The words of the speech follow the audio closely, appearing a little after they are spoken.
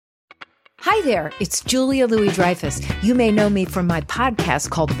Hi there, it's Julia Louis-Dreyfus. You may know me from my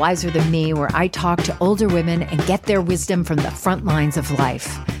podcast called Wiser Than Me, where I talk to older women and get their wisdom from the front lines of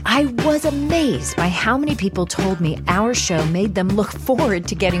life. I was amazed by how many people told me our show made them look forward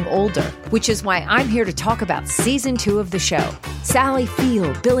to getting older, which is why I'm here to talk about season 2 of the show. Sally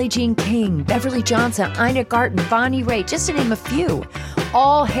Field, Billie Jean King, Beverly Johnson, Ina Garten, Bonnie Raitt, just to name a few.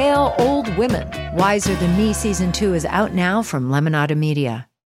 All hail old women. Wiser Than Me season 2 is out now from Lemonada Media.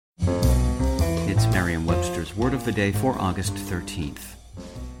 It's Merriam-Webster's Word of the Day for August 13th.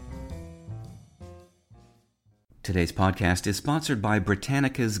 Today's podcast is sponsored by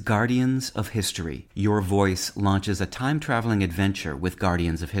Britannica's Guardians of History. Your voice launches a time-traveling adventure with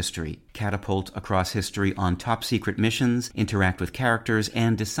Guardians of History. Catapult across history on top-secret missions, interact with characters,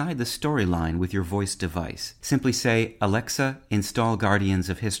 and decide the storyline with your voice device. Simply say, "Alexa, install Guardians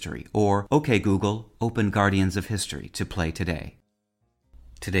of History," or, "OK Google, open Guardians of History" to play today.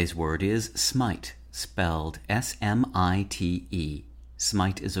 Today's word is smite, spelled S-M-I-T-E.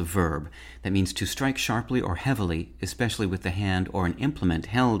 Smite is a verb that means to strike sharply or heavily, especially with the hand or an implement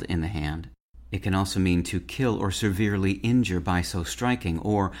held in the hand. It can also mean to kill or severely injure by so striking,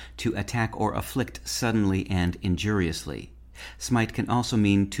 or to attack or afflict suddenly and injuriously. Smite can also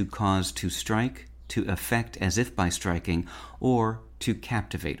mean to cause to strike, to affect as if by striking, or to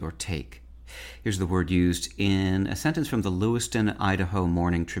captivate or take. Here's the word used in a sentence from the Lewiston, Idaho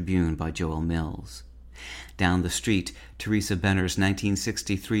Morning Tribune by Joel Mills. Down the street, Teresa Benner's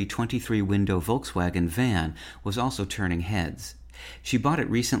 1963 23-window Volkswagen van was also turning heads. She bought it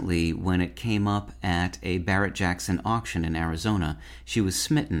recently when it came up at a Barrett-Jackson auction in Arizona. She was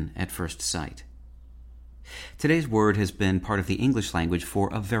smitten at first sight. Today's word has been part of the English language for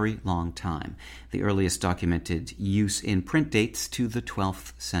a very long time. The earliest documented use in print dates to the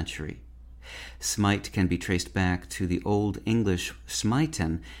 12th century. Smite can be traced back to the Old English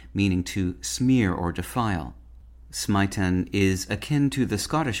smiten, meaning to smear or defile. Smiten is akin to the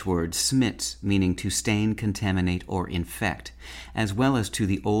Scottish word smit, meaning to stain, contaminate, or infect, as well as to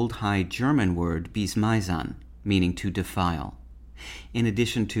the Old High German word besmeisen, meaning to defile. In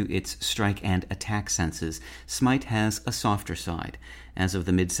addition to its strike and attack senses, smite has a softer side. As of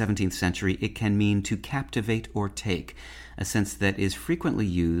the mid-17th century, it can mean to captivate or take, a sense that is frequently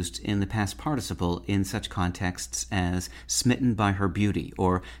used in the past participle in such contexts as smitten by her beauty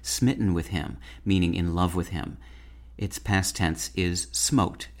or smitten with him, meaning in love with him. Its past tense is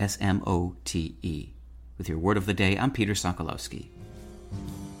smote, S-M-O-T-E. With your Word of the Day, I'm Peter Sokolowski.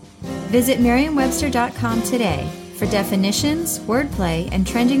 Visit Merriam-Webster.com today for definitions, wordplay, and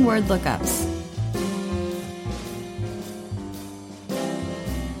trending word lookups.